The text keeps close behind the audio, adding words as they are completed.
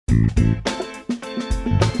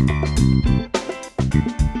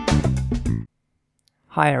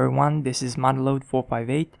Hi everyone, this is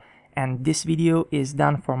Modelload458 and this video is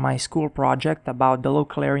done for my school project about the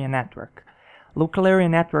local area network. Local area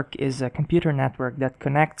network is a computer network that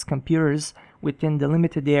connects computers within the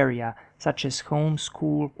limited area, such as home,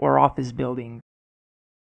 school, or office building.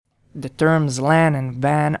 The terms LAN and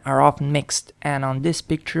WAN are often mixed, and on this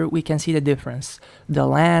picture we can see the difference. The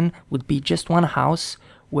LAN would be just one house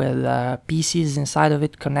with PCs inside of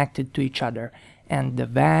it connected to each other, and the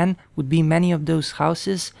WAN would be many of those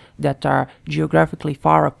houses that are geographically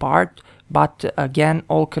far apart, but again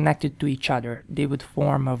all connected to each other. They would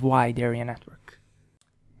form a wide area network.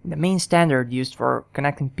 The main standard used for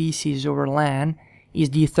connecting PCs over LAN is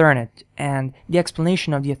the Ethernet, and the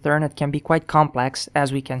explanation of the Ethernet can be quite complex,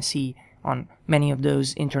 as we can see on many of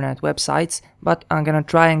those internet websites, but I'm gonna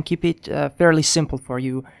try and keep it fairly simple for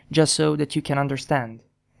you, just so that you can understand.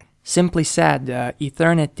 Simply said,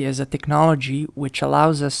 Ethernet is a technology which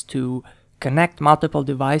allows us to connect multiple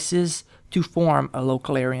devices to form a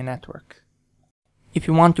local area network. If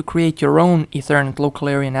you want to create your own Ethernet local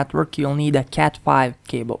area network, you'll need a Cat5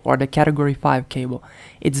 cable or the Category 5 cable.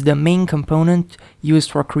 It's the main component used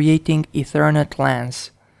for creating Ethernet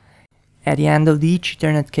LANs. At the end of each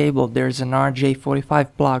Ethernet cable there's an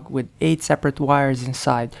RJ45 plug with 8 separate wires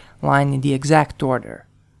inside, lined in the exact order.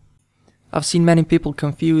 I've seen many people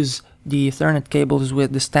confuse the Ethernet cables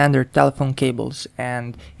with the standard telephone cables,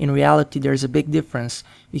 and in reality there's a big difference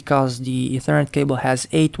because the Ethernet cable has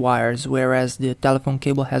 8 wires whereas the telephone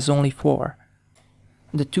cable has only 4.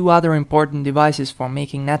 The two other important devices for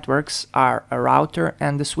making networks are a router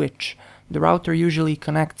and the switch. The router usually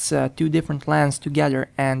connects two different LANs together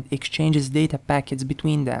and exchanges data packets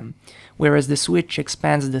between them, whereas the switch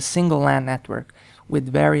expands the single LAN network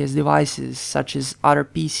with various devices such as other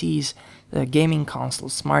PCs, gaming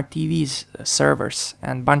consoles, smart TVs, servers,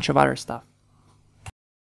 and a bunch of other stuff.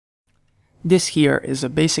 This here is a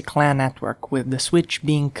basic LAN network with the switch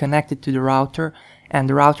being connected to the router and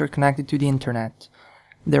the router connected to the internet.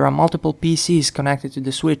 There are multiple PCs connected to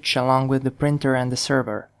the switch along with the printer and the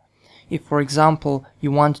server. If, for example,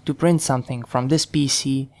 you want to print something from this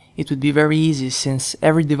PC, it would be very easy since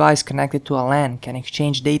every device connected to a LAN can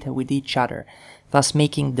exchange data with each other, thus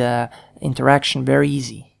making the interaction very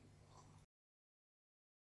easy.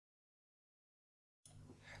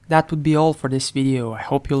 That would be all for this video. I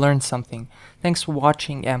hope you learned something. Thanks for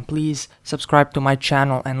watching, and please subscribe to my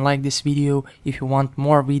channel and like this video if you want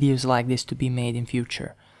more videos like this to be made in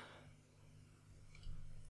future.